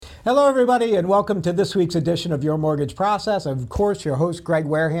Hello, everybody, and welcome to this week's edition of Your Mortgage Process. Of course, your host, Greg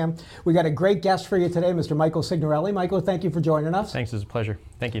Wareham. We got a great guest for you today, Mr. Michael Signorile. Michael, thank you for joining us. Thanks, it's a pleasure.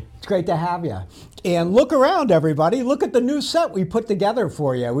 Thank you. It's great to have you. And look around, everybody. Look at the new set we put together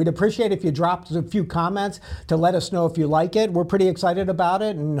for you. We'd appreciate if you dropped a few comments to let us know if you like it. We're pretty excited about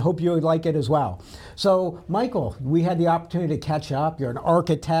it and hope you like it as well. So, Michael, we had the opportunity to catch up. You're an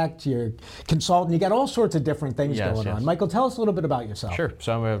architect, you're a consultant, you got all sorts of different things going on. Michael, tell us a little bit about yourself. Sure.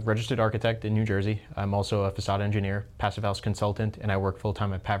 So I'm a registered architect in New Jersey. I'm also a facade engineer, passive house consultant, and I work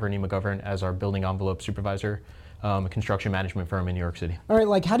full-time at Pavarini McGovern as our building envelope supervisor, a construction management firm in New York City. All right,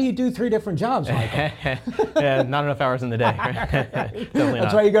 like how do you do 3 different jobs, Michael? Yeah, not enough hours in the day.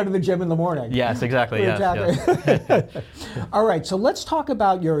 That's why you go to the gym in the morning. Yes, exactly. Exactly. All right, so let's talk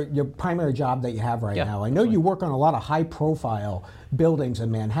about your primary job that you have right now. I know you work on a lot of high-profile buildings in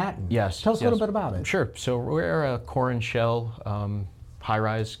Manhattan. Yes. Tell us a little bit about it. Sure. So we're a core and shell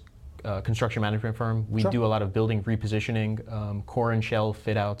high-rise construction management firm. We do a lot of building repositioning, core and shell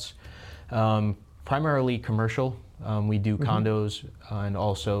fit-outs, primarily commercial. We do condos and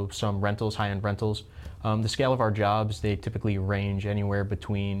also some rentals, high-end rentals. The scale of our jobs, they typically range anywhere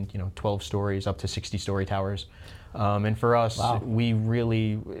between 12 stories up to 60-story towers. And for us, we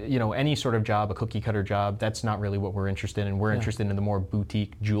really, any sort of job, a cookie cutter job, that's not really what we're interested in. We're interested in the more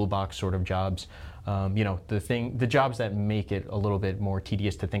boutique, jewel box sort of jobs. The jobs that make it a little bit more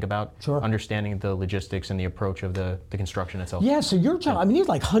tedious to think about, understanding the logistics and the approach of the construction itself. Yeah, so your job, I mean, these are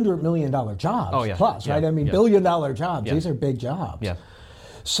like $100 million jobs plus, right? I mean, billion-dollar jobs. These are big jobs. Yeah.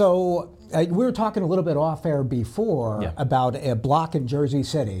 So we were talking a little bit off air before about a block in Jersey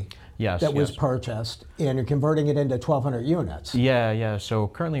City that was purchased, and you're converting it into 1,200 units. Yeah. So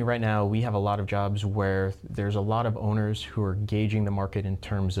currently right now we have a lot of jobs where there's a lot of owners who are gauging the market in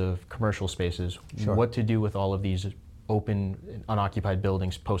terms of commercial spaces, what to do with all of these open, unoccupied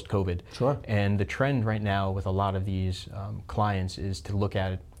buildings post-COVID. And the trend right now with a lot of these clients is to look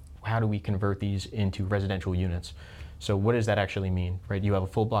at how do we convert these into residential units. So what does that actually mean, right? You have a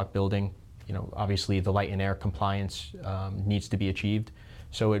full block building, obviously the light and air compliance needs to be achieved.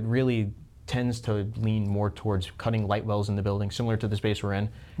 So it really tends to lean more towards cutting light wells in the building, similar to the space we're in,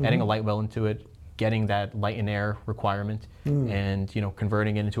 adding a light well into it, getting that light and air requirement, and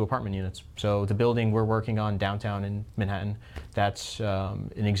converting it into apartment units. So the building we're working on downtown in Manhattan, that's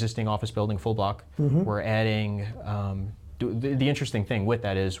an existing office building, full block. We're adding, the interesting thing with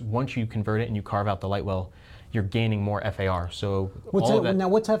that is once you convert it and you carve out the light well, you're gaining more FAR. So now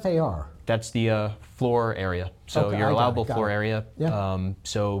what's FAR? That's the floor area. So your allowable floor area.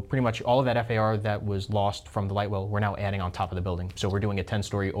 So pretty much all of that FAR that was lost from the light well, we're now adding on top of the building. So we're doing a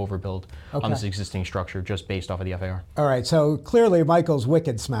 10-story overbuild on this existing structure just based off of the FAR. All right, so clearly Michael's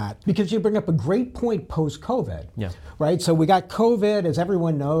wicked smart because you bring up a great point post-COVID. Right, so we got COVID, as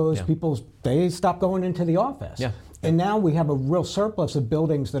everyone knows, they stopped going into the office. And now we have a real surplus of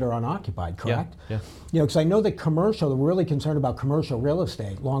buildings that are unoccupied, correct? Because I know that commercial, we're really concerned about commercial real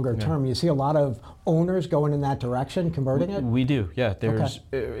estate longer term. You see a lot of owners going in that direction, converting it? We do, yeah.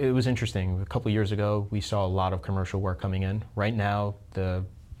 It was interesting. A couple of years ago, we saw a lot of commercial work coming in. Right now, the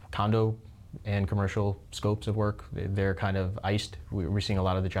condo and commercial scopes of work, they're kind of iced. We're seeing a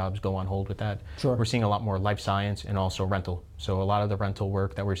lot of the jobs go on hold with that. We're seeing a lot more life science and also rental. So a lot of the rental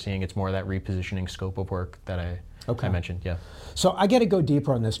work that we're seeing, it's more of that repositioning scope of work that I mentioned, So I got to go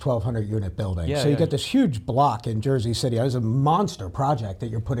deeper on this 1,200 unit building. So you get this huge block in Jersey City. It was a monster project that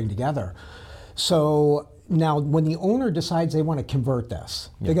you're putting together. So now when the owner decides they want to convert this,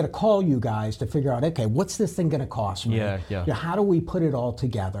 they're going to call you guys to figure out, okay, what's this thing going to cost me? How do we put it all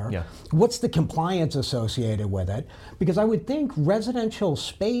together? What's the compliance associated with it? Because I would think residential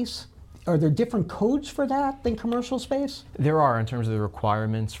space, are there different codes for that than commercial space? There are in terms of the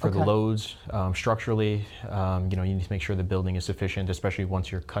requirements for the loads. Structurally, you need to make sure the building is sufficient, especially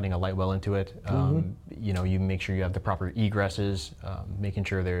once you're cutting a light well into it. You make sure you have the proper egresses, making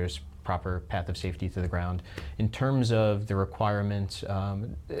sure there's proper path of safety to the ground. In terms of the requirements,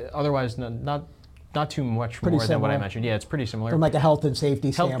 otherwise not too much more than what I mentioned. Yeah, it's pretty similar. From like a health and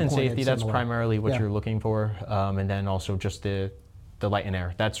safety standpoint. Health and safety, that's primarily what you're looking for. And then also just the light and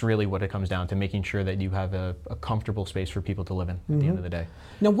air. That's really what it comes down to, making sure that you have a comfortable space for people to live in at the end of the day.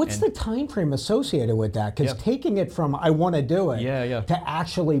 Now, what's the time frame associated with that? Because taking it from I want to do it to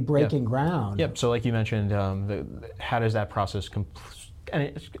actually breaking ground. So like you mentioned, how does that process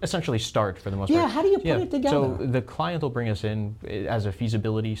essentially start for the most Yeah, part. how do you put it together? So the client will bring us in as a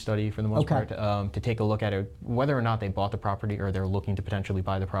feasibility study for the most part to take a look at it, whether or not they bought the property or they're looking to potentially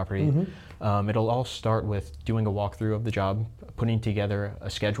buy the property. It'll all start with doing a walkthrough of the job, putting together a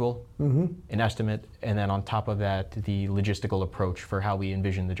schedule, an estimate, and then on top of that, the logistical approach for how we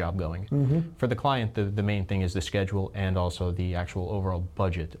envision the job going. For the client, the main thing is the schedule and also the actual overall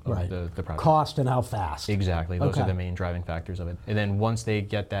budget of the project. Cost and how fast. Exactly. Those are the main driving factors of it. And then once they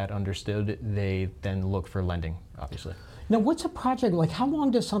get that understood, they then look for lending, obviously. Now, what's a project like? How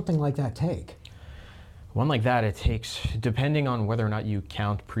long does something like that take? One like that, it takes, depending on whether or not you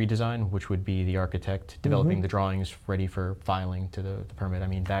count pre-design, which would be the architect developing the drawings ready for filing to the permit. I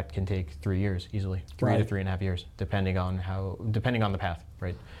mean, that can take 3 years easily, 3 to 3.5 years, depending on the path,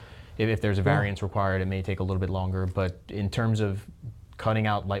 right? If there's a variance required, it may take a little bit longer. But in terms of cutting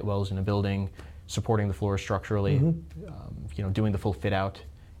out light wells in a building, supporting the floor structurally, doing the full fit out.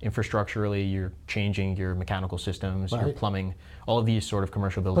 Infrastructurally, you're changing your mechanical systems, your plumbing, all of these sort of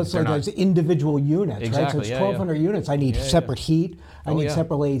commercial buildings. But so there's individual units, exactly, right? So it's 1,200 units. I need separate heat. I need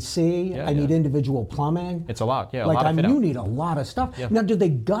separate AC. I need individual plumbing. It's a lot, a like lot of fit you out. need a lot of stuff. Now, do they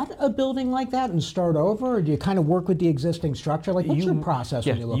gut a building like that and start over, or do you kind of work with the existing structure? Like, what's your process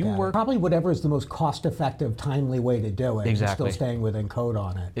when you look at it? Probably whatever is the most cost-effective, timely way to do it. Exactly. And still staying within code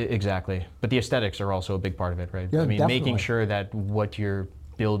on it. Exactly. But the aesthetics are also a big part of it, right? Yeah, I mean, definitely. making sure that what you're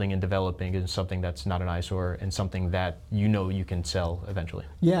building and developing is something that's not an eyesore and something that you can sell eventually.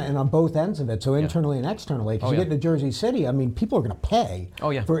 Yeah, and on both ends of it, so internally and externally. Because you get into Jersey City, I mean, people are going to pay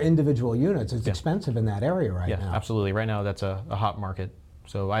for individual units. It's expensive in that area right now. Yeah, absolutely. Right now, that's a hot market.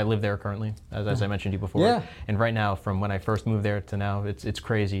 So I live there currently, as I mentioned to you before. Yeah. And right now, from when I first moved there to now, it's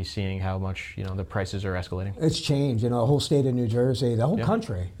crazy seeing how much the prices are escalating. It's changed. The whole state of New Jersey, the whole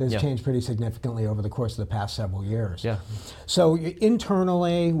country has changed pretty significantly over the course of the past several years. Yeah. So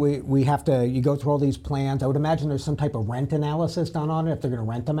internally, we have to. You go through all these plans. I would imagine there's some type of rent analysis done on it if they're going to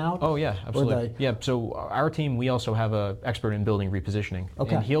rent them out. Oh yeah, absolutely. Yeah. So our team, we also have an expert in building repositioning,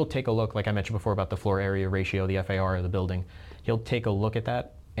 and he'll take a look, like I mentioned before, about the floor area ratio, the FAR of the building. He'll take a look at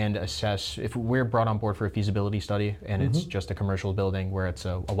that and assess if we're brought on board for a feasibility study and it's just a commercial building where it's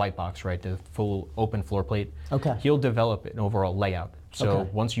a white box, right, the full open floor plate. He'll develop an overall layout. So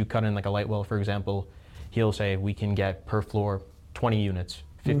once you cut in like a light well, for example, he'll say we can get per floor 20 units,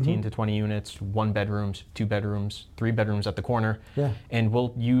 15 to 20 units, 1 bedrooms, 2 bedrooms, 3 bedrooms at the corner. And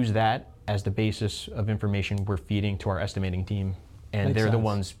we'll use that as the basis of information we're feeding to our estimating team. And they're the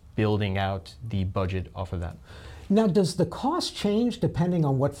ones building out the budget off of that. Now, does the cost change depending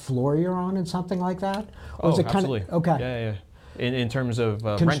on what floor you're on and something like that? Or is it absolutely. Yeah. In terms of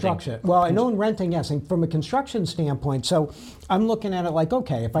construction. renting. Well, I know in renting, yes. And from a construction standpoint, so I'm looking at it like,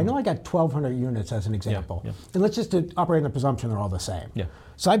 okay, if I know I got 1,200 units as an example, and let's just operate on the presumption they're all the same.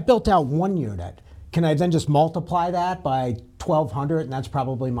 So I built out 1 unit. Can I then just multiply that by 1,200, and that's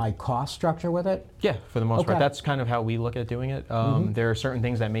probably my cost structure with it? Yeah, for the most part. That's kind of how we look at doing it. There are certain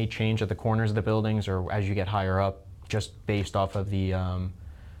things that may change at the corners of the buildings or as you get higher up, just based off of the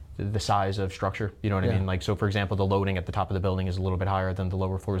size of structure. You know what I mean? Like, so for example, the loading at the top of the building is a little bit higher than the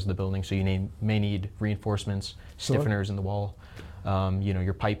lower floors of the building, so you may need reinforcements, stiffeners in the wall.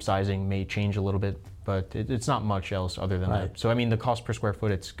 Your pipe sizing may change a little bit, but it's not much else other than that. So I mean, the cost per square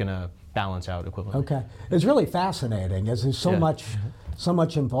foot, it's gonna balance out equivalently. It's really fascinating as there's so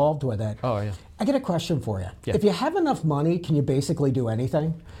much involved with it. Oh yeah. I got a question for you. If you have enough money, can you basically do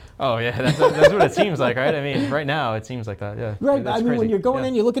anything? Oh yeah, that's what it seems like, right? I mean, right now it seems like that. Yeah. Right. I mean, crazy. When you're going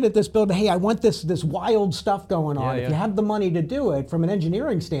in, you're looking at this building. Hey, I want this wild stuff going on. If you have the money to do it, from an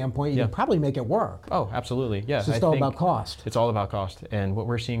engineering standpoint, you can probably make it work. Oh, absolutely. Yeah. It's just all about cost. It's all about cost, and what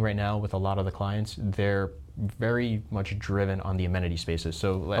we're seeing right now with a lot of the clients, they're very much driven on the amenity spaces.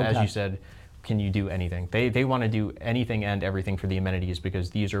 So as you said, can you do anything? They want to do anything and everything for the amenities because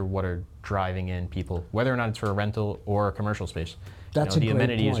these are what are driving in people, whether or not it's for a rental or a commercial space. That's a great the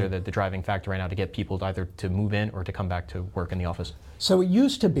amenities point. are the driving factor right now to get people to either to move in or to come back to work in the office. So it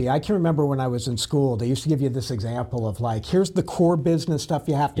used to be, I can remember when I was in school, they used to give you this example of like, here's the core business stuff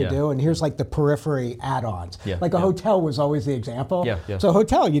you have to do, and here's like the periphery add-ons. Like a hotel was always the example. So a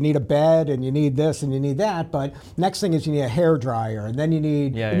hotel, you need a bed and you need this and you need that, but next thing is you need a hair dryer, and then you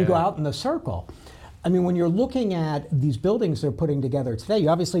need, and you go out in the circle. I mean, when you're looking at these buildings they're putting together today, you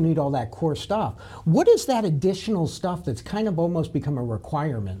obviously need all that core stuff. What is that additional stuff that's kind of almost become a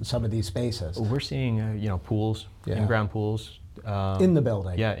requirement in some of these spaces? We're seeing, pools, in-ground pools. In the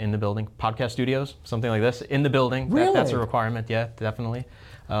building? Yeah, in the building. Podcast studios, something like this, in the building. Really? That's a requirement, yeah, definitely.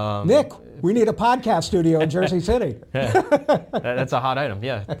 Nick, we need a podcast studio in Jersey City. That's a hot item,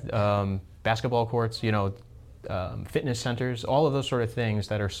 yeah. Basketball courts, fitness centers, all of those sort of things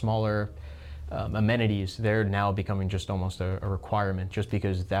that are smaller amenities, they're now becoming just almost a requirement, just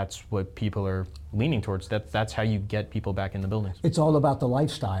because that's what people are leaning towards. That's how you get people back in the buildings. It's all about the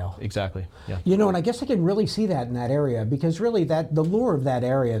lifestyle. Exactly, yeah. You know, and I guess I can really see that in that area, because really the lure of that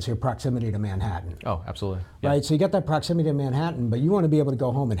area is your proximity to Manhattan. Oh, absolutely. Yeah. Right, so you got that proximity to Manhattan, but you want to be able to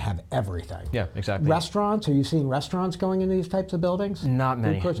go home and have everything. Yeah, exactly. Restaurants, are you seeing restaurants going into these types of buildings? Not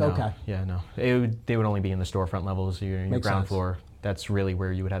many, no. Okay. Yeah, no. They would only be in the storefront levels, your ground floor. That's really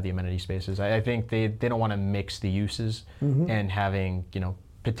where you would have the amenity spaces. I think they don't want to mix the uses, and having, you know,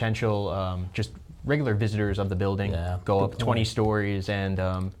 potential just regular visitors of the building go up 20 stories and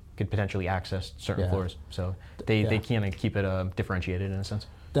could potentially access certain floors. So they can't keep it differentiated in a sense.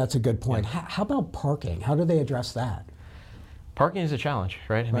 That's a good point. Yeah. How about parking? How do they address that? Parking is a challenge,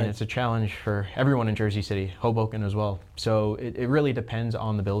 right? I mean, it's a challenge for everyone in Jersey City, Hoboken as well. So it really depends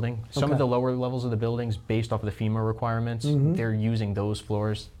on the building. Some of the lower levels of the buildings, based off of the FEMA requirements, they're using those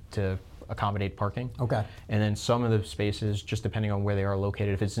floors to accommodate parking. Okay. And then some of the spaces, just depending on where they are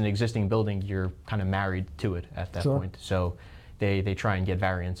located, if it's an existing building, you're kind of married to it at that point. So they try and get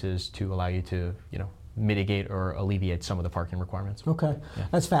variances to allow you to, you know, mitigate or alleviate some of the parking requirements. Okay,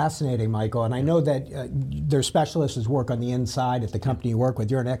 that's fascinating, Michael. And I know that their specialists work on the inside at the company you work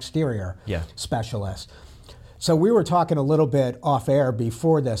with. You're an exterior specialist. So we were talking a little bit off air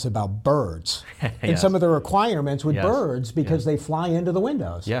before this about birds and some of the requirements with birds, because they fly into the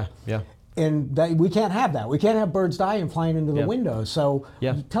windows. Yeah. And we can't have that. We can't have birds dying flying into the windows. So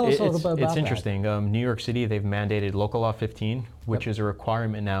tell us a little bit about that. It's interesting. New York City, they've mandated Local Law 15, which is a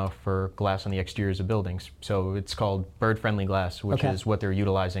requirement now for glass on the exteriors of buildings. So it's called bird-friendly glass, which is what they're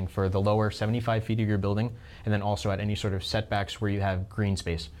utilizing for the lower 75 feet of your building, and then also at any sort of setbacks where you have green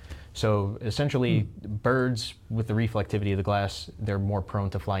space. So essentially, birds, with the reflectivity of the glass, they're more prone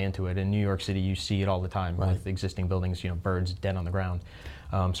to fly into it. In New York City, you see it all the time with existing buildings, you know, birds dead on the ground.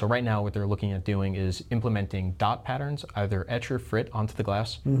 So right now what they're looking at doing is implementing dot patterns, either etch or frit onto the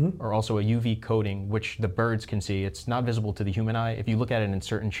glass, or also a UV coating, which the birds can see. It's not visible to the human eye. If you look at it in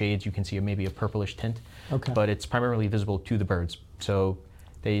certain shades, you can see maybe a purplish tint, but it's primarily visible to the birds. So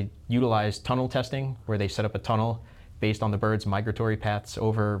they utilize tunnel testing, where they set up a tunnel based on the birds' migratory paths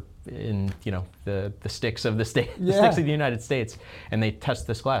over in, you know, the sticks of the state, the sticks of the United States, and they test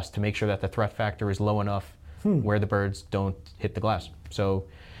this glass to make sure that the threat factor is low enough where the birds don't hit the glass. So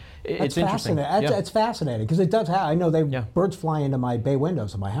it's interesting. It's fascinating, because it does have, I know birds fly into my bay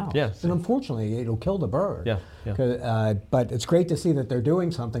windows of my house. And unfortunately, it'll kill the bird. But it's great to see that they're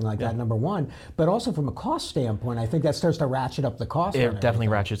doing something like that, number one. But also from a cost standpoint, I think that starts to ratchet up the cost. It definitely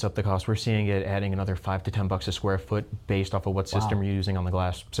ratchets up the cost. We're seeing it adding another $5 to $10 a square foot based off of what system you're using on the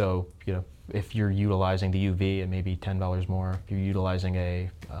glass. So, you know, if you're utilizing the UV, it may be $10 more. If you're utilizing a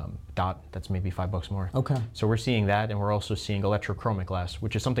dot, that's maybe $5 more. Okay. So we're seeing that, and we're also seeing electrochromic glass,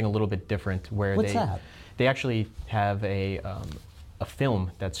 which is something a little bit different, where they actually have a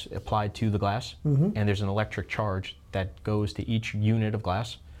film that's applied to the glass, and there's an electric charge that goes to each unit of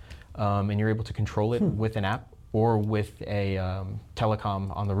glass, and you're able to control it with an app or with a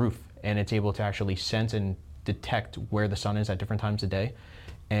telecom on the roof, and it's able to actually sense and detect where the sun is at different times of day,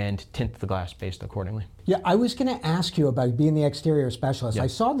 and tint the glass based accordingly. Yeah, I was going to ask you about being the exterior specialist. I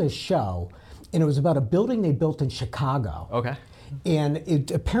saw this show, and it was about a building they built in Chicago. Okay. And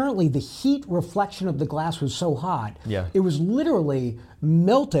apparently the heat reflection of the glass was so hot, it was literally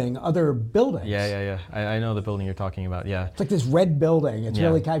melting other buildings. I know the building you're talking about, It's like this red building. It's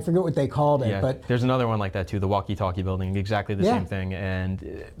really, I forget what they called it. But there's another one like that too, the walkie-talkie building, exactly the same thing.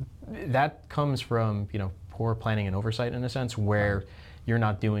 And that comes from, you know, poor planning and oversight in a sense, where you're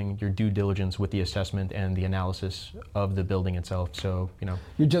not doing your due diligence with the assessment and the analysis of the building itself. So, you know,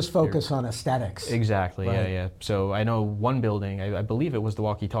 you just focus on aesthetics. Exactly. So I know one building, I believe it was the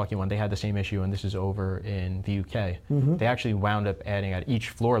walkie-talkie one, they had the same issue, and this is over in the UK. They actually wound up adding at each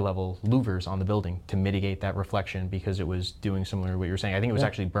floor level louvers on the building to mitigate that reflection, because it was doing similar to what you were saying. I think it was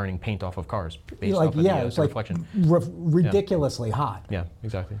actually burning paint off of cars based off of the reflection. Ridiculously hot. Yeah,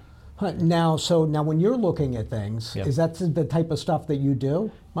 exactly. Now, when you're looking at things, is that the type of stuff that you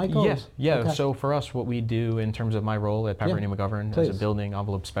do, Michael? Yeah. So for us, what we do in terms of my role at Pavarini McGovern as a building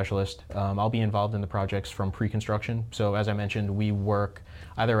envelope specialist, I'll be involved in the projects from pre-construction. So as I mentioned, we work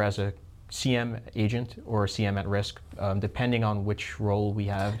either as a CM agent or CM at risk, depending on which role we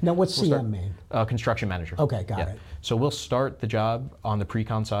have. Now, what's CM mean? Construction manager. Okay, got it. So we'll start the job on the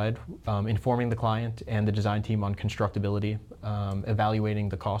pre-con side, informing the client and the design team on constructability, evaluating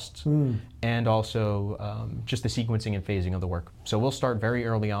the costs, and also just the sequencing and phasing of the work. So we'll start very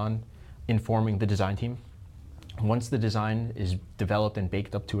early on informing the design team Once the design is developed and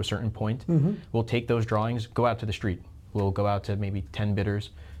baked up to a certain point, we'll take those drawings, go out to the street. We'll go out to maybe 10 bidders,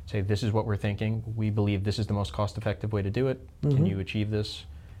 say, this is what we're thinking. We believe this is the most cost-effective way to do it. Can you achieve this?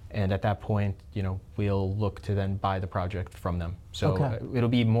 And at that point, we'll look to then buy the project from them. So it'll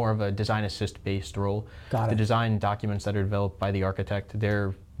be more of a design assist based role. The design documents that are developed by the architect,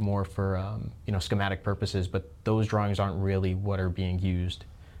 they're more for schematic purposes, but those drawings aren't really what are being used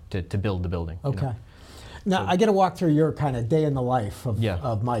to build the building. Now, I got to walk through your kind of day in the life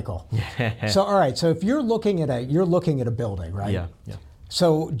of Michael. So, all right. So, if you're looking at a building, right? Yeah.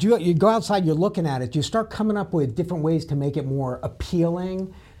 So, you go outside, you're looking at it. Do you start coming up with different ways to make it more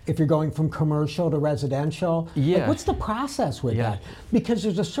appealing? If you're going from commercial to residential, like, what's the process with that? Because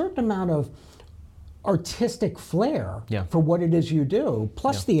there's a certain amount of artistic flair for what it is you do,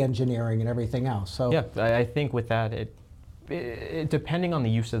 plus the engineering and everything else. So, I think with that, it depending on the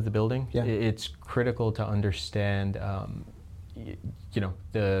use of the building, it's critical to understand,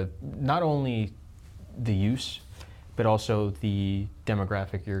 not only the use, but also the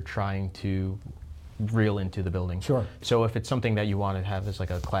demographic you're trying to reel into the building. Sure. So if it's something that you want to have as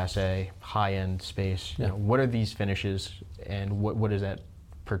like a Class A high-end space, what are these finishes and what does that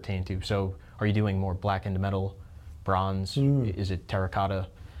pertain to? So are you doing more blackened metal, bronze? Is it terracotta?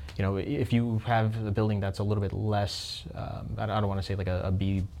 If you have a building that's a little bit less, I don't want to say like a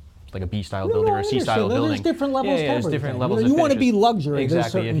B style building or a C style building. There's different levels. There's different levels. You want to be luxury.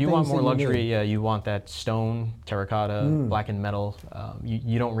 Exactly. If you want more luxury, you want that stone, terracotta, blackened metal.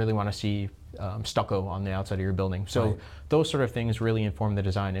 You don't really want to see stucco on the outside of your building. So those sort of things really inform the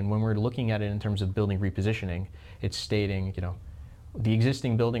design. And when we're looking at it in terms of building repositioning, it's stating, the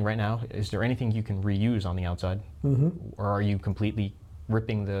existing building right now, is there anything you can reuse on the outside? Or are you completely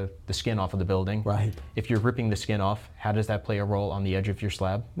ripping the skin off of the building? If you're ripping the skin off, how does that play a role on the edge of your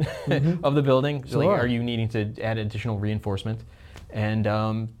slab of the building? Like, are you needing to add additional reinforcement? And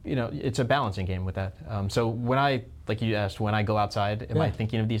it's a balancing game with that. So when like you asked, when I go outside, am I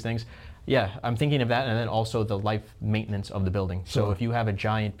thinking of these things? Yeah, I'm thinking of that, and then also the life maintenance of the building. So if you have a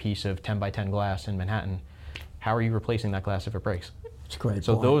giant piece of 10 by 10 glass in Manhattan, how are you replacing that glass if it breaks? It's a great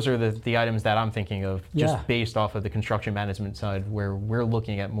So point. those are the items that I'm thinking of, just based off of the construction management side, where we're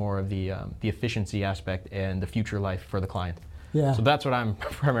looking at more of the efficiency aspect and the future life for the client. So that's what I'm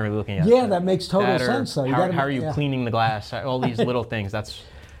primarily looking at. That makes total sense. So how are you cleaning the glass? All these little things. That's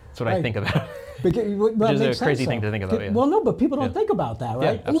what I think about. Which is a crazy thing to think about. Well, no, but people don't think about that,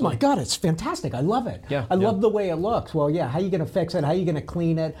 right? Oh my God, it's fantastic. I love it. I love the way it looks. Well, how are you going to fix it? How are you going to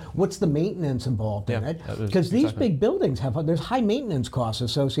clean it? What's the maintenance involved in it? Because these big buildings there's high maintenance costs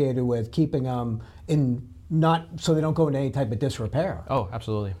associated with keeping them so they don't go into any type of disrepair. Oh,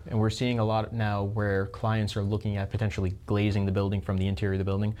 absolutely. And we're seeing a lot now where clients are looking at potentially glazing the building from the interior of the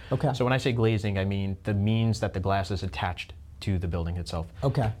building. So when I say glazing, I mean the means that the glass is attached to the building itself.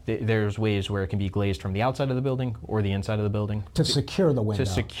 There's ways where it can be glazed from the outside of the building or the inside of the building. To secure the window. To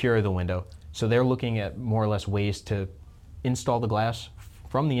secure the window. So they're looking at more or less ways to install the glass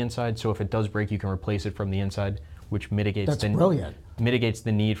from the inside, so if it does break, you can replace it from the inside, which mitigates mitigates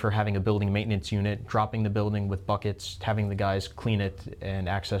the need for having a building maintenance unit, dropping the building with buckets, having the guys clean it and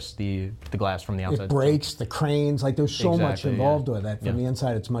access the glass from the outside. It breaks, the cranes, there's so much involved with it. From the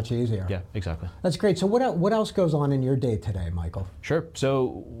inside, it's much easier. Yeah, exactly. That's great. So what else goes on in your day today, Michael? Sure.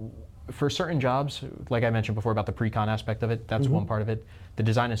 So for certain jobs, like I mentioned before about the pre-con aspect of it, that's one part of it. The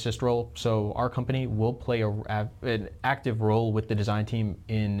design assist role, so our company will play an active role with the design team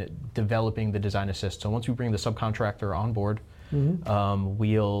in developing the design assist. So once we bring the subcontractor on board,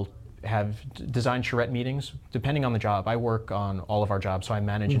 we'll have design charrette meetings, depending on the job. I work on all of our jobs, so I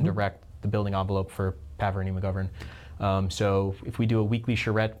manage and direct the building envelope for Pavarini McGovern. So if we do a weekly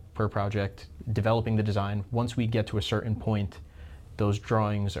charrette per project, developing the design, once we get to a certain point, those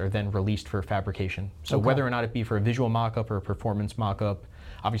drawings are then released for fabrication. So whether or not it be for a visual mock-up or a performance mock-up,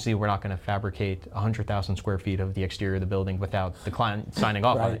 obviously we're not going to fabricate 100,000 square feet of the exterior of the building without the client signing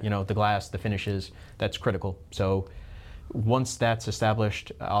off on it. The glass, the finishes, that's critical. So once that's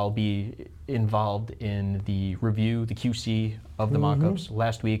established, I'll be involved in the review, the QC of the mock-ups.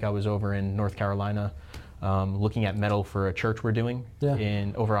 Last week I was over in North Carolina looking at metal for a church we're doing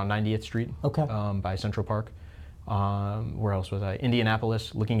over on 90th Street by Central Park. Where else was I?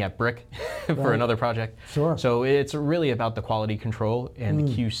 Indianapolis, looking at brick for another project. So it's really about the quality control and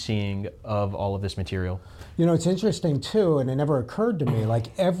the QCing of all of this material. It's interesting too, and it never occurred to me,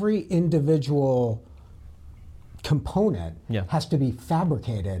 every individual component has to be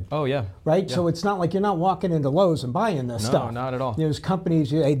fabricated. Oh, yeah. Right? Yeah. So it's not like you're not walking into Lowe's and buying this stuff. No, not at all. There's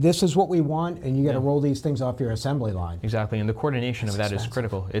companies, hey, this is what we want, and you got to roll these things off your assembly line. Exactly, and the coordination of that is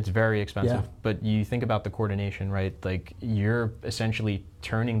critical. It's very expensive, Yeah. but you think about the coordination, right? Like, you're essentially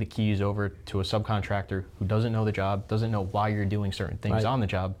turning the keys over to a subcontractor who doesn't know the job, doesn't know why you're doing certain things on the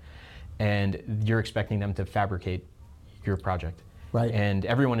job, and you're expecting them to fabricate your project. Right. And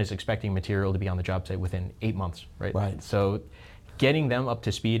everyone is expecting material to be on the job site within 8 months, right? Right. So getting them up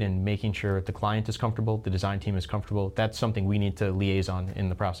to speed and making sure the client is comfortable, the design team is comfortable, that's something we need to liaison in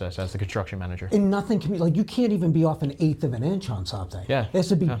the process as the construction manager. And nothing can be, like, you can't even be off an eighth of an inch on something. Yeah. It has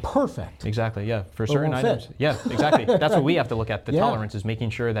to be perfect. Exactly, yeah. For Or certain won't items. fit. Yeah, exactly. That's what we have to look at. The Yeah. tolerance is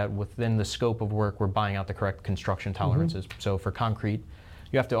making sure that within the scope of work, we're buying out the correct construction tolerances. So for concrete,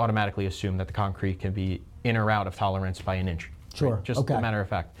 you have to automatically assume that the concrete can be in or out of tolerance by an inch. Sure. Right? Just a matter of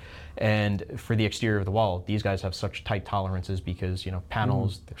fact. And for the exterior of the wall, these guys have such tight tolerances because,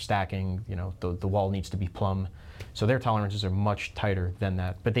 panels, they're stacking, the wall needs to be plumb. So their tolerances are much tighter than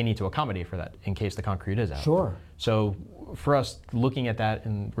that, but they need to accommodate for that in case the concrete is out. Sure. So for us, looking at that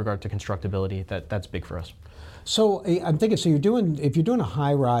in regard to constructability, that's big for us. So I'm thinking, if you're doing a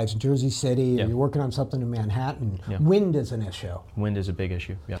high rise in Jersey City, or you're working on something in Manhattan, wind is an issue. Wind is a big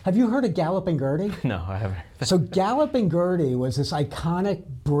issue, yeah. Have you heard of Galloping Gertie? No, I haven't. So Galloping Gertie was this iconic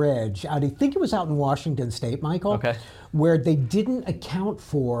bridge out, I think it was out in Washington State, Michael, Okay. where they didn't account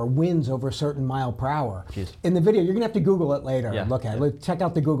for winds over a certain mile per hour. Jeez. In the video, you're gonna have to Google it later and look at it. Check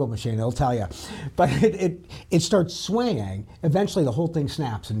out the Google machine, it'll tell you. But it starts swaying. Eventually the whole thing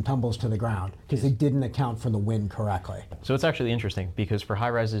snaps and tumbles to the ground because they didn't account for the wind correctly. So it's actually interesting because for high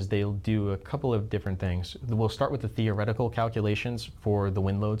rises, they'll do a couple of different things. We'll start with the theoretical calculations for the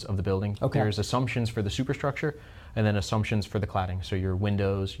wind loads of the building. Okay. There's assumptions for the superstructure and then assumptions for the cladding. So your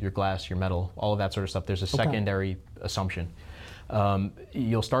windows, your glass, your metal, all of that sort of stuff. There's a secondary assumption.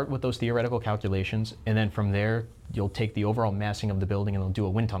 You'll start with those theoretical calculations, and then from there, you'll take the overall massing of the building and they'll do a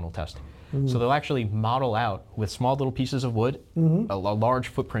wind tunnel test. So they'll actually model out with small little pieces of wood, a large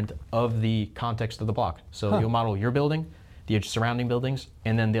footprint of the context of the block. So you'll model your building, the surrounding buildings,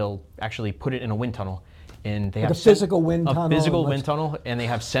 and then they'll actually put it in a wind tunnel. And they Like have a physical wind tunnel. A physical wind tunnel, and they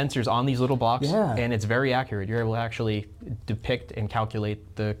have sensors on these little blocks, Yeah. and it's very accurate. You're able to actually depict and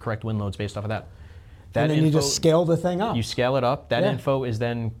calculate the correct wind loads based off of that. And then you just scale the thing up. You scale it up. That info is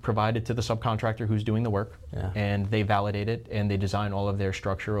then provided to the subcontractor who's doing the work, and they validate it, and they design all of their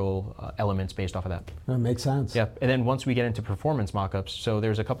structural elements based off of that. That makes sense. Yep. And then once we get into performance mockups, so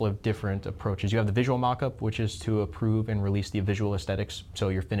there's a couple of different approaches. You have the visual mockup, which is to approve and release the visual aesthetics, so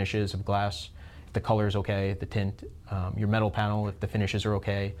your finishes of glass, if the color is okay, the tint, your metal panel, if the finishes are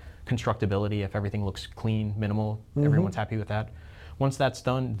okay, constructability, if everything looks clean, minimal, everyone's happy with that. Once that's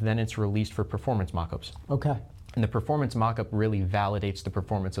done, then it's released for performance mockups. Okay. And the performance mockup really validates the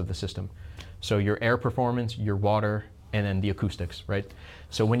performance of the system. So your air performance, your water, and then the acoustics, right?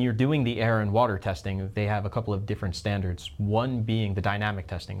 So when you're doing the air and water testing, they have a couple of different standards. One being the dynamic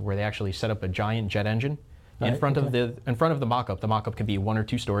testing, where they actually set up a giant jet engine in front of the mock-up. The mock-up can be 1 or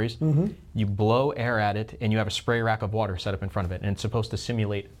 2 stories. You blow air at it, and you have a spray rack of water set up in front of it, and it's supposed to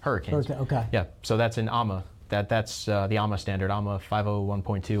simulate hurricanes. Okay. Yeah, so that's an AMA. That's the AMA standard, AMA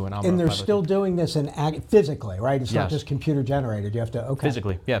 501.2 and AMA. And they're still doing this physically, right? It's not Yes. just computer generated. You have to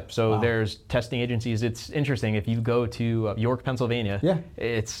Physically, yeah. So there's testing agencies. It's interesting. If you go to York, Pennsylvania,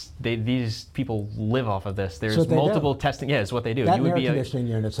 these people live off of this. There's multiple testing. Yeah, it's what they do. That air conditioning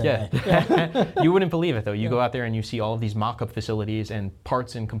units. You wouldn't believe it though. You go out there and you see all of these mock-up facilities and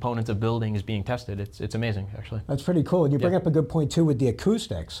parts and components of buildings being tested. It's amazing, actually. That's pretty cool. And you bring up a good point too with the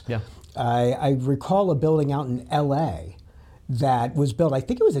acoustics. Yeah. I recall a building out in LA that was built, I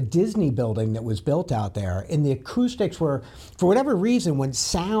think it was a Disney building that was built out there, and the acoustics were, for whatever reason, when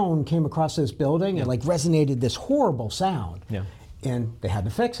sound came across this building, it like resonated this horrible sound. Yeah. And they had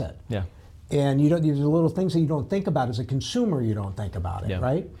to fix it. Yeah. And these are little things that you don't think about as a consumer. You don't think about it,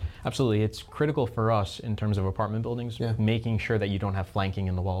 right? Absolutely. It's critical for us in terms of apartment buildings, making sure that you don't have flanking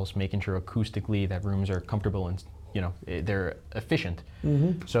in the walls, making sure acoustically that rooms are comfortable and they're efficient.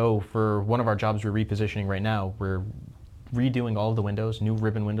 So for one of our jobs we're repositioning right now, we're redoing all of the windows, new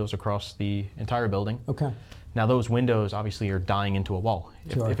ribbon windows across the entire building. Okay. Now those windows obviously are dying into a wall.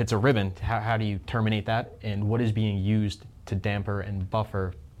 If it's a ribbon, how do you terminate that? And what is being used to damper and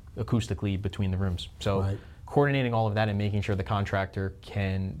buffer acoustically between the rooms? So coordinating all of that and making sure the contractor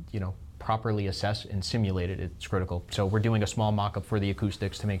can, properly assess and simulate it, it's critical. So we're doing a small mock-up for the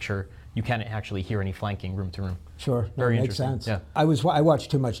acoustics to make sure you can't actually hear any flanking room to room. Sure, Very makes interesting. sense. Yeah. I watch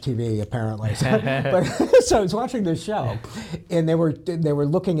too much TV apparently, so I was watching this show, and they were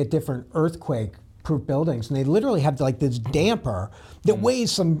looking at different earthquake proof buildings, and they literally have like this damper that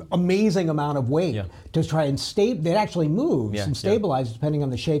weighs some amazing amount of weight to try and it actually moves and stabilizes depending on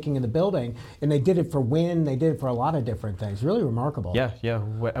the shaking of the building. And they did it for wind, they did it for a lot of different things. Really remarkable. Yeah, yeah.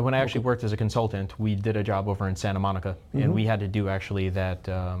 When I actually worked as a consultant, we did a job over in Santa Monica, and we had to do actually that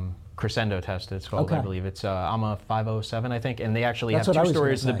crescendo test, it's called, I believe. It's AMA 507, I think, and they actually have 2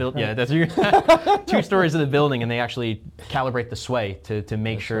 stories of the building. Yeah, that's 2 stories of the building, and they actually calibrate the sway to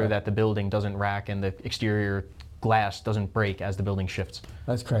make sure that the building doesn't rack and the exterior glass doesn't break as the building shifts.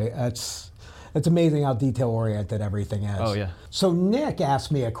 That's great. It's amazing how detail-oriented everything is. Oh, yeah. So Nick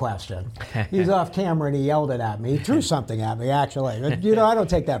asked me a question. He's off camera and he yelled it at me. He threw something at me, actually. You know, I don't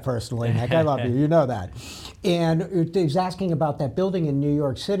take that personally, Nick. I love you. You know that. And he's asking about that building in New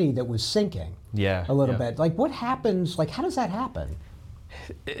York City that was sinking a little bit. Like, what happens? Like, how does that happen?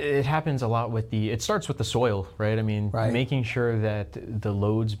 It happens a lot with it starts with the soil, right? I mean, making sure that the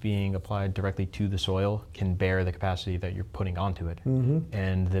loads being applied directly to the soil can bear the capacity that you're putting onto it.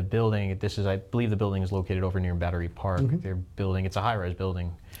 And the building, I believe the building is located over near Battery Park. They're building, it's a high-rise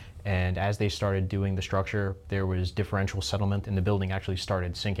building. And as they started doing the structure, there was differential settlement and the building actually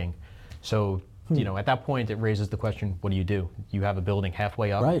started sinking. So, you know, at that point, it raises the question, what do? You have a building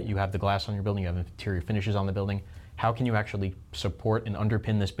halfway up, you have the glass on your building, you have interior finishes on the building. How can you actually support and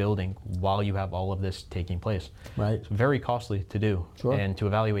underpin this building while you have all of this taking place? It's very costly to do, and to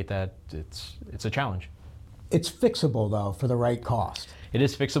evaluate that, it's a challenge. It's fixable, though, for the right cost. It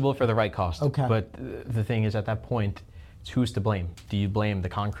is fixable for the right cost, but the thing is, at that point, it's who's to blame? Do you blame the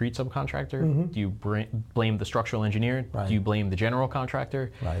concrete subcontractor? Do you blame the structural engineer? Do you blame the general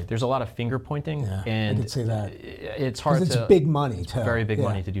contractor? There's a lot of finger pointing, and I could see that. It's hard it's big money, too. Very big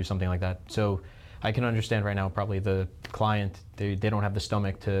money to do something like that. So I can understand right now probably the client, they don't have the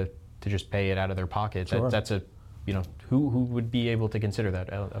stomach to just pay it out of their pocket. That's a, you know, who would be able to consider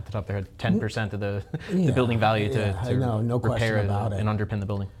that off the top of their head? 10% of the building value to repair and underpin the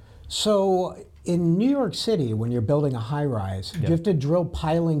building. So in New York City, when you're building a high rise, you have to drill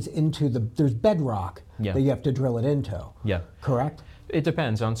pilings into there's bedrock that you have to drill it into. Correct? It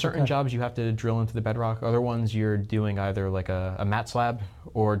depends. On certain jobs, you have to drill into the bedrock. Other ones, you're doing either like a mat slab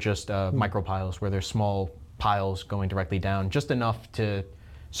or just micro piles, where there's small piles going directly down, just enough to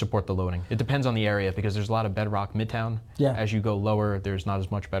support the loading. It depends on the area, because there's a lot of bedrock midtown. As you go lower, there's not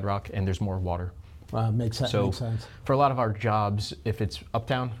as much bedrock and there's more water. Makes sense. So makes sense. For a lot of our jobs, if it's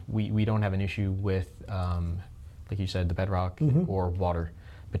uptown, we don't have an issue with, like you said, the bedrock or water.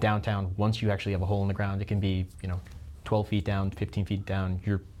 But downtown, once you actually have a hole in the ground, it can be, 12 feet down, 15 feet down,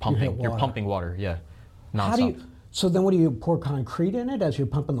 you're pumping water, nonstop. So then what do you pour concrete in it as you're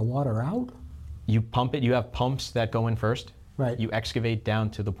pumping the water out? You pump it, you have pumps that go in first. You excavate down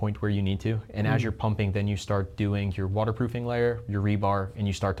to the point where you need to, and as you're pumping, then you start doing your waterproofing layer, your rebar, and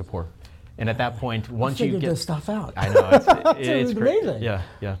you start to pour. And at that point, once you get this stuff out, I know it's amazing.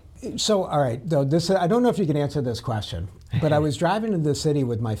 Yeah. So, all right, though, I don't know if you can answer this question, but I was driving to the city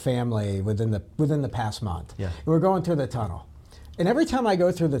with my family within the past month. And we're going through the tunnel, and every time I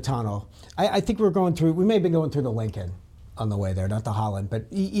go through the tunnel, I think we may have been going through the Lincoln on the way there, not the Holland, but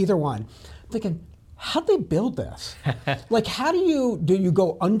either one. I'm thinking, how'd they build this? Like, how do you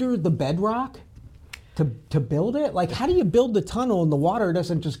go under the bedrock to build it? Like, how do you build the tunnel and the water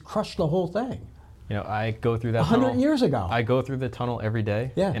doesn't just crush the whole thing? I go through that 100 years ago. I go through the tunnel every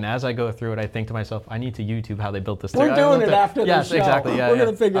day. And as I go through it, I think to myself, I need to YouTube how they built this thing. We're doing it after the show. Exactly. We're going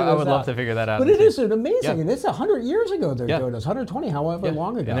to figure this out. I would love to figure that out. But it is amazing. And it's 100 years ago they're doing this, 120, however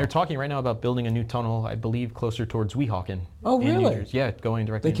long ago. And they're talking right now about building a new tunnel, I believe, closer towards Weehawken. Oh, really? Yeah, going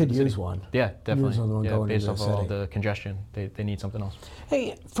directly into the city. They could use one. Yeah, definitely. Based off all the congestion, they need something else.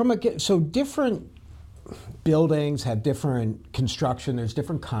 Hey, so different buildings have different construction, there's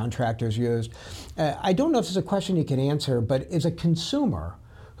different contractors used. I don't know if this is a question you can answer, but as a consumer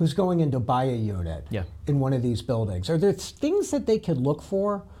who's going in to buy a unit in one of these buildings, are there things that they could look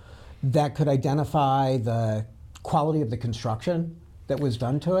for that could identify the quality of the construction that was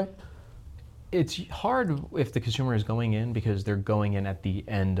done to it? It's hard if the consumer is going in because they're going in at the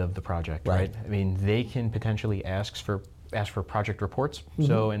end of the project, right? I mean, they can potentially ask for project reports.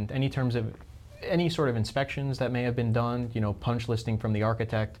 So in any terms of any sort of inspections that may have been done, punch listing from the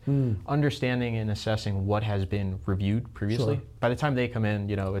architect, understanding and assessing what has been reviewed previously. By the time they come in,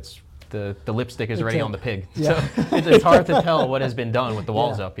 it's the lipstick is already on the pig. So it's hard to tell what has been done with the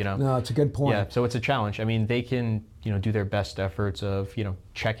walls up, No, it's a good point. Yeah, so it's a challenge. I mean, they can, do their best efforts of,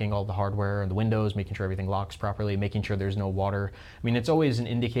 checking all the hardware and the windows, making sure everything locks properly, making sure there's no water. I mean, it's always an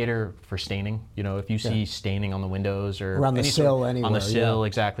indicator for staining. If you see staining on the windows or around the sill anywhere. On the sill,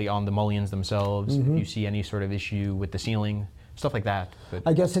 exactly, on the mullions themselves. If you see any sort of issue with the ceiling, stuff like that. But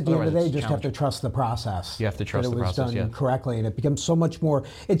I guess at the end of the day, you it's just have to trust the process. You have to trust the process, that it was done correctly, and it becomes so much more.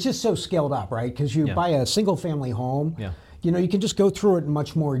 It's just so scaled up, right? Because you buy a single-family home. Yeah. You know, you can just go through it in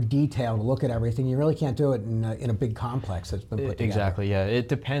much more detail to look at everything. You really can't do it in a big complex that's been put together. Exactly, yeah. It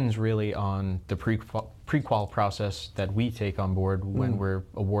depends really on the pre-qual process that we take on board when we're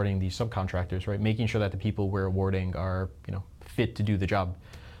awarding these subcontractors, right? Making sure that the people we're awarding are, fit to do the job.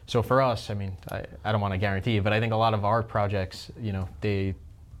 So for us, I mean, I don't want to guarantee it, but I think a lot of our projects, they're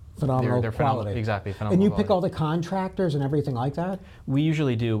phenomenal quality. Phenomenal, exactly, phenomenal. And you quality. pick all the contractors and everything like that? We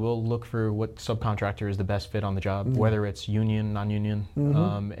usually do. We'll look for what subcontractor is the best fit on the job, whether it's union, non-union,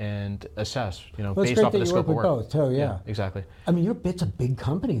 and assess, based off of the scope of work. Both too, yeah. Exactly. I mean, it's a big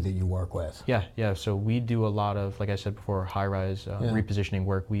company that you work with. Yeah. So we do a lot of, like I said before, high-rise repositioning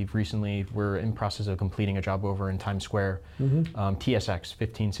work. We're in process of completing a job over in Times Square, TSX,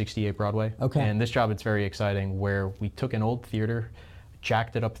 1568 Broadway. Okay. And this job, it's very exciting, where we took an old theater,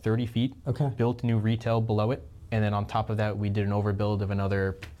 jacked it up 30 feet, built new retail below it, and then on top of that, we did an overbuild of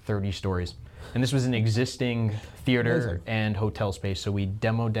another 30 stories. And this was an existing theater and hotel space, so we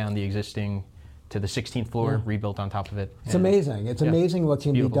demoed down the existing to the 16th floor, rebuilt on top of it. It's amazing. It's amazing what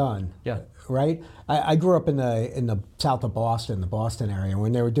can be done. Yeah. Right? I grew up in the south of Boston, the Boston area.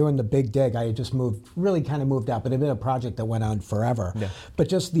 When they were doing the big dig, I had just really kind of moved out, but it had been a project that went on forever. Yeah. But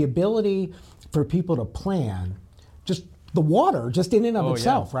just the ability for people to plan, just the water, just in and of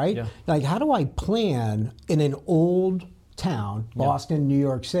itself, right? Yeah. Like, how do I plan in an old town, Boston, New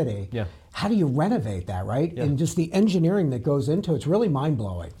York City? Yeah. How do you renovate that, right? Yeah. And just the engineering that goes into it's really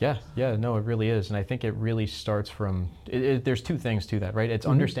mind-blowing. Yeah, no, it really is. And I think it really starts from, there's two things to that, right? It's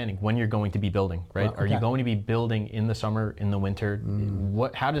understanding when you're going to be building, right? Well, Are you going to be building in the summer, in the winter?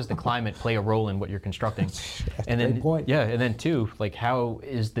 How does the climate play a role in what you're constructing? And then, great point. Yeah, and then two, like, how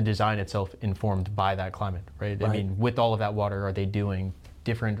is the design itself informed by that climate, right? I mean, with all of that water, are they doing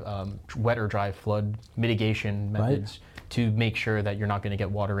different wet or dry flood mitigation methods to make sure that you're not going to get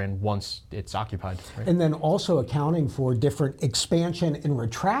water in once it's occupied? Right? And then also accounting for different expansion and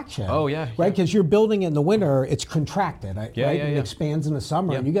retraction. Oh, yeah. Right? Because you're building in the winter, it's contracted, right? Yeah. It expands in the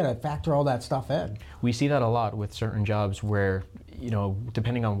summer, and you got to factor all that stuff in. We see that a lot with certain jobs where,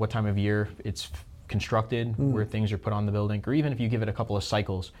 depending on what time of year it's constructed, where things are put on the building, or even if you give it a couple of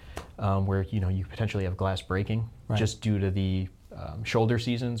cycles where, you potentially have glass breaking just due to the shoulder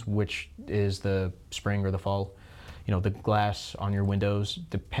seasons, which is the spring or the fall. The glass on your windows,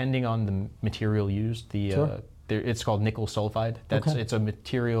 depending on the material used, it's called nickel sulfide. It's a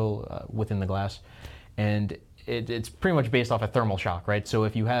material within the glass, and it's pretty much based off a thermal shock, right? So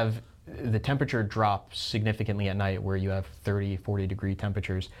if you have the temperature drops significantly at night, where you have 30, 40 degree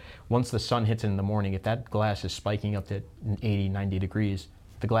temperatures, once the sun hits in the morning, if that glass is spiking up to 80, 90 degrees,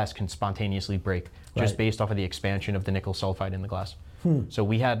 the glass can spontaneously break just based off of the expansion of the nickel sulfide in the glass. So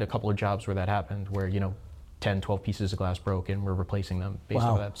we had a couple of jobs where that happened, where 10, 12 pieces of glass broke, and we're replacing them based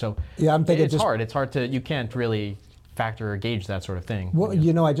on that. So I'm thinking it's hard. It's hard to, you can't really factor or gauge that sort of thing. Well,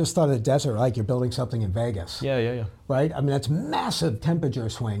 I just thought of the desert, like you're building something in Vegas. Yeah. Right? I mean, that's massive temperature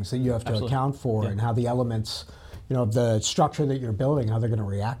swings that you have to account for, and how the elements, the structure that you're building, how they're going to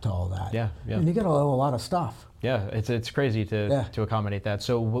react to all that. Yeah. And you got a lot of stuff. Yeah, it's crazy to accommodate that.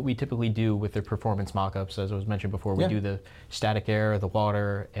 So what we typically do with the performance mock-ups, as I was mentioned before, we do the static air, the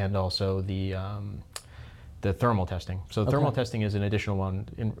water, and also the thermal testing. So the thermal testing is an additional one,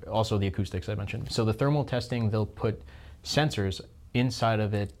 and also the acoustics I mentioned. So the thermal testing, they'll put sensors inside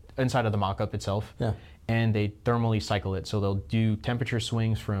of the mock-up itself, and they thermally cycle it. So they'll do temperature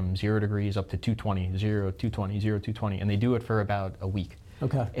swings from 0 degrees up to 220, 0, 220, 0, 220, and they do it for about a week.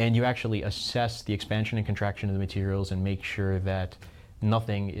 Okay. And you actually assess the expansion and contraction of the materials and make sure that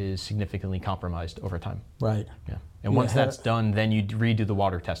nothing is significantly compromised over time. Right. Yeah. And once that's done, then you redo the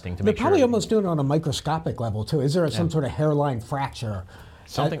water testing to make sure. They're probably almost doing it on a microscopic level too. Is there some sort of hairline fracture?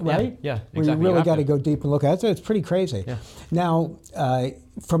 Something, right? Yeah, exactly. Where you really got to go deep and look at it. It's pretty crazy. Yeah. Now,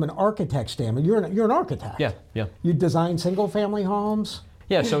 from an architect standpoint, you're an architect. Yeah. You design single-family homes?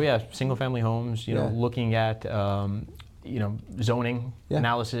 Yeah, so single-family homes, looking at, zoning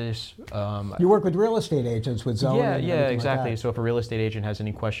analysis. You work with real estate agents with zoning? Yeah, exactly. So if a real estate agent has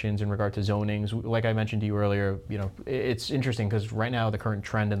any questions in regard to zonings, like I mentioned to you earlier, it's interesting because right now the current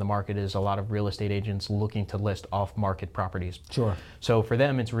trend in the market is a lot of real estate agents looking to list off-market properties. Sure. So for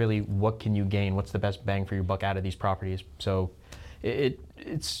them, it's really what can you gain? What's the best bang for your buck out of these properties? So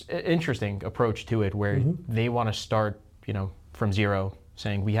it's an interesting approach to it where they want to start, from zero,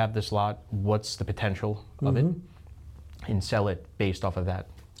 saying we have this lot, what's the potential of it? And sell it based off of that.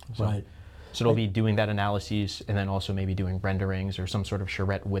 So they'll be doing that analysis, and then also maybe doing renderings or some sort of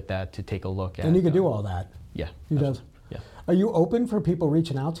charrette with that to take a look at. And you could do all that. Yeah. He does. Yeah. Are you open for people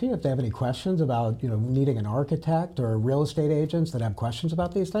reaching out to you if they have any questions about, needing an architect or real estate agents that have questions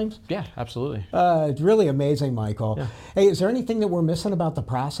about these things? Yeah, absolutely. It's really amazing, Michael. Yeah. Hey, is there anything that we're missing about the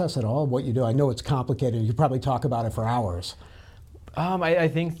process at all, what you do? I know it's complicated. You probably talk about it for hours. I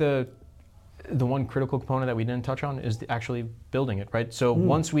think the one critical component that we didn't touch on is actually building it, right? So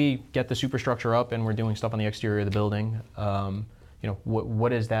once we get the superstructure up and we're doing stuff on the exterior of the building, what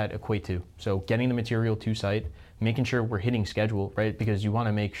does that equate to? So getting the material to site, making sure we're hitting schedule, right? Because you want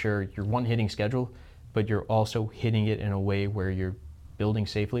to make sure you're hitting schedule, but you're also hitting it in a way where you're building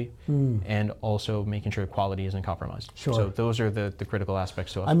safely and also making sure quality isn't compromised. Sure. So those are the critical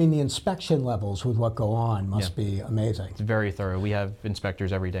aspects to us. I mean, the inspection levels with what go on must be amazing. It's very thorough. We have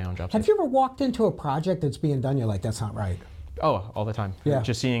inspectors every day on job sites. Have you ever walked into a project that's being done, you're like, that's not right? Oh, all the time. Yeah.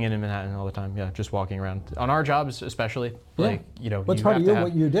 Just seeing it in Manhattan all the time. Yeah, just walking around. On our jobs especially, what you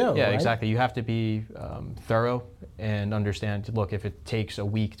do. Yeah, right? Exactly. You have to be thorough and understand, look, if it takes a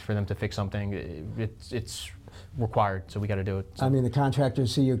week for them to fix something, it's required, so we got to do it. So. I mean, the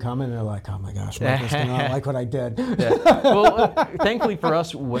contractors see you coming and they're like, oh my gosh, Michael's gonna not like what I did. Yeah. Well, thankfully for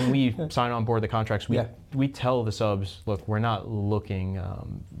us, when we sign on board the contracts, we tell the subs, look, we're not looking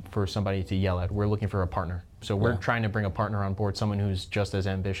for somebody to yell at. We're looking for a partner. So we're trying to bring a partner on board, someone who's just as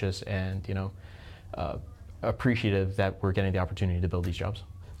ambitious and appreciative that we're getting the opportunity to build these jobs.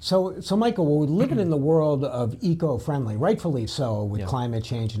 So Michael, we're living in the world of eco-friendly, rightfully so, with climate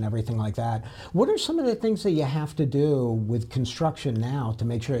change and everything like that. What are some of the things that you have to do with construction now to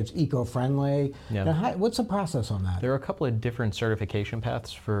make sure it's eco-friendly? Yeah. What's the process on that? There are a couple of different certification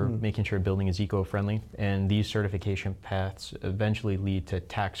paths for making sure a building is eco-friendly, and these certification paths eventually lead to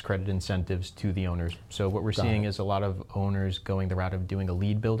tax credit incentives to the owners. So what we're seeing is a lot of owners going the route of doing a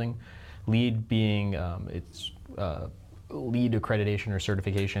LEED building. LEED being LEED accreditation or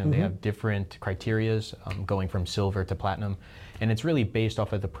certification. They have different criterias going from silver to platinum, and it's really based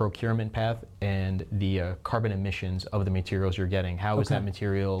off of the procurement path and the carbon emissions of the materials you're getting. How is that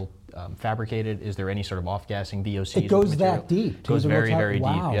material fabricated? Is there any sort of off-gassing VOCs? It goes that deep. It goes very, very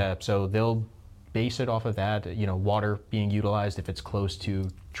deep. Yeah. So they'll base it off of that. Water being utilized if it's close to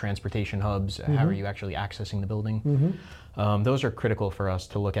transportation hubs. How are you actually accessing the building? Those are critical for us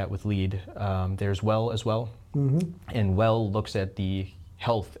to look at with LEED. There's WELL as well. And WELL looks at the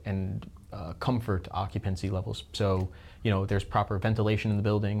health and comfort occupancy levels. So, there's proper ventilation in the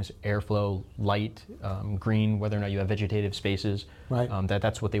buildings, airflow, light, green, whether or not you have vegetative spaces. Right.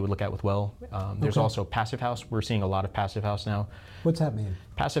 That's what they would look at with WELL. There's also Passive House. We're seeing a lot of Passive House now. What's that mean?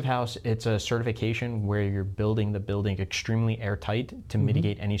 Passive House, it's a certification where you're building the building extremely airtight to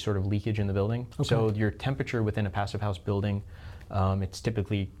mitigate any sort of leakage in the building. So your temperature within a Passive House building, it's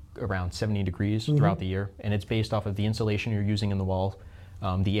typically around 70 degrees throughout the year, and it's based off of the insulation you're using in the wall,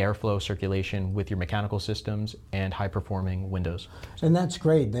 the airflow circulation with your mechanical systems, and high-performing windows. And that's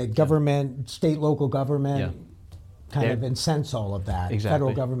great. The government, state, local government, kind of incents all of that. Exactly.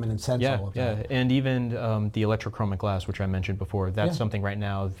 Federal government incents all of that. Yeah, and even the electrochromic glass, which I mentioned before, that's something right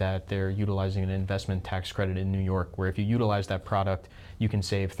now that they're utilizing an investment tax credit in New York, where if you utilize that product, you can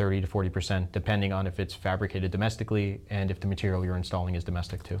save 30 to 40%, depending on if it's fabricated domestically and if the material you're installing is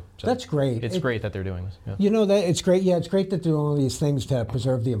domestic too. So that's great. It's great that they're doing this. Yeah. That it's great. Yeah, it's great that they're doing all these things to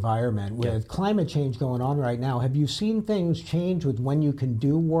preserve the environment. With climate change going on right now, have you seen things change with when you can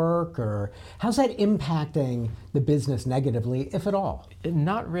do work, or how's that impacting the business negatively, if at all?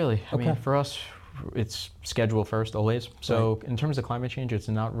 Not really. I mean, for us, it's schedule first always. So in terms of climate change, it's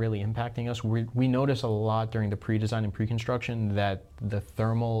not really impacting us. We notice a lot during the pre-design and pre-construction that the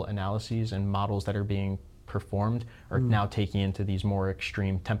thermal analyses and models that are being performed are now taking into these more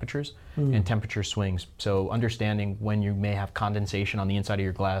extreme temperatures and temperature swings. So understanding when you may have condensation on the inside of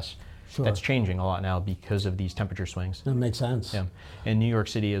your glass, that's changing a lot now because of these temperature swings. That makes sense. Yeah. In New York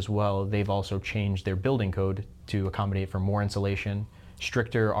City as well, they've also changed their building code to accommodate for more insulation,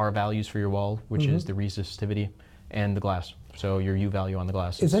 stricter R values for your wall, which is the resistivity, and the glass. So your U value on the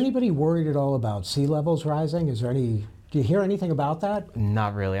glass. Is anybody worried at all about sea levels rising? Do you hear anything about that?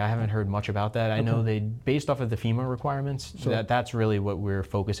 Not really. I haven't heard much about that. I know based off of the FEMA requirements, that's really what we're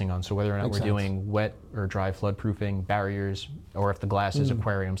focusing on. So whether or not we're doing wet or dry flood proofing, barriers, or if the glass is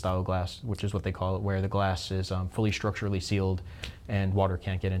aquarium style glass, which is what they call it, where the glass is fully structurally sealed and water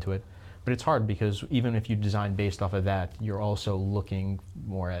can't get into it. But it's hard because even if you design based off of that, you're also looking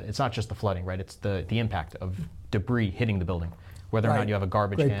more at, it's not just the flooding, right? It's the impact of debris hitting the building, whether or not you have a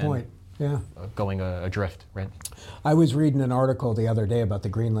garbage can going adrift, right? I was reading an article the other day about the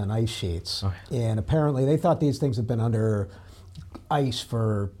Greenland ice sheets, and apparently they thought these things have been under ice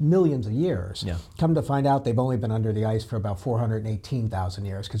for millions of years. Yeah. Come to find out, they've only been under the ice for about 418,000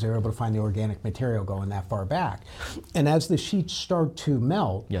 years because they were able to find the organic material going that far back. And as the sheets start to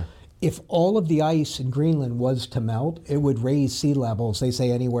melt, if all of the ice in Greenland was to melt, it would raise sea levels, they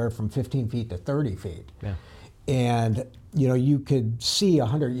say anywhere from 15 feet to 30 feet. Yeah. And you could see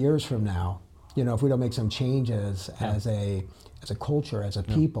 100 years from now, if we don't make some changes as a culture, as a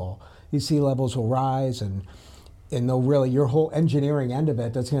people, these sea levels will rise, and they'll really, your whole engineering end of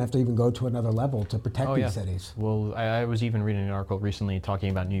it, that's going to have to even go to another level to protect these cities. Well, I was even reading an article recently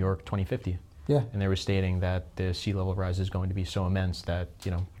talking about New York 2050. Yeah. And they were stating that the sea level rise is going to be so immense that,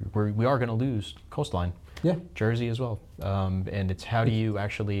 we are going to lose coastline. Yeah. Jersey as well. And it's how do you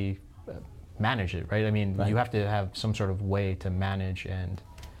actually manage it, right? I mean, you have to have some sort of way to manage and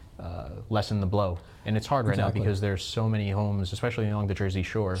lessen the blow. And it's hard right now because there's so many homes, especially along the Jersey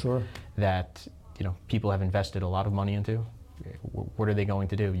Shore, that people have invested a lot of money into. What are they going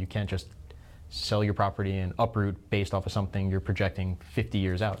to do? You can't just sell your property and uproot based off of something you're projecting 50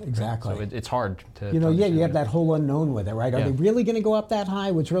 years out. Exactly. So it's hard to. You have that whole unknown with it, right? Are they really going to go up that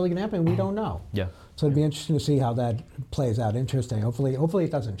high? What's really going to happen? We don't know. Yeah. So it'd be interesting to see how that plays out. Interesting. Hopefully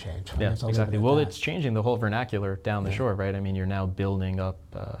it doesn't change. Yeah, exactly. Well, it's changing the whole vernacular down the shore, right? I mean, you're now building up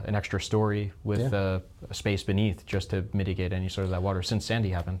an extra story with a space beneath just to mitigate any sort of that water since Sandy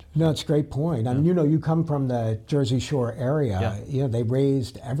happened. No, it's a great point. I mean, you come from the Jersey Shore area. They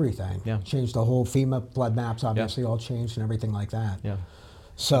raised everything. Yeah. Changed the whole FEMA flood maps, obviously all changed and everything like that. Yeah.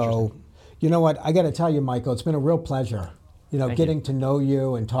 So, you know what? I got to tell you, Michael, it's been a real pleasure. Getting to know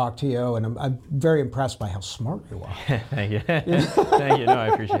you and talk to you, and I'm very impressed by how smart you are. Thank you. Thank you. No, I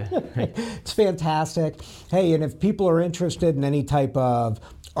appreciate it. It's fantastic. Hey, and if people are interested in any type of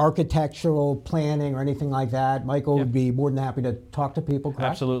architectural planning or anything like that, Michael would be more than happy to talk to people, correct?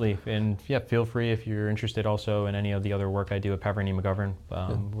 Absolutely. And feel free if you're interested also in any of the other work I do at Pavarini McGovern.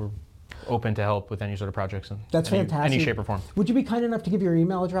 We're open to help with any sort of projects in fantastic. Any shape or form. Would you be kind enough to give your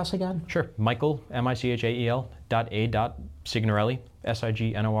email address again? Sure. Michael, Michael, .a.signorile,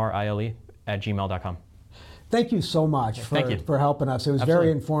 Signorile, @gmail.com. Thank you so much for helping us. It was very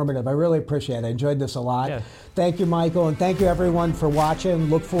informative. I really appreciate it. I enjoyed this a lot. Yeah. Thank you, Michael, and thank you everyone for watching.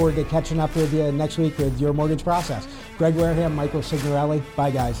 Look forward to catching up with you next week with Your Mortgage Process. Greg Wareham, Michael Signorile. Bye,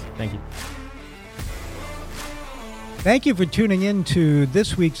 guys. Thank you. Thank you for tuning in to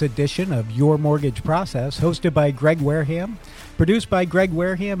this week's edition of Your Mortgage Process, hosted by Greg Wareham, produced by Greg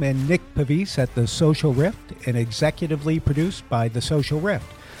Wareham and Nick Pavis at The Social Rift, and executively produced by The Social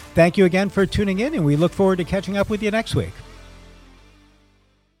Rift. Thank you again for tuning in, and we look forward to catching up with you next week.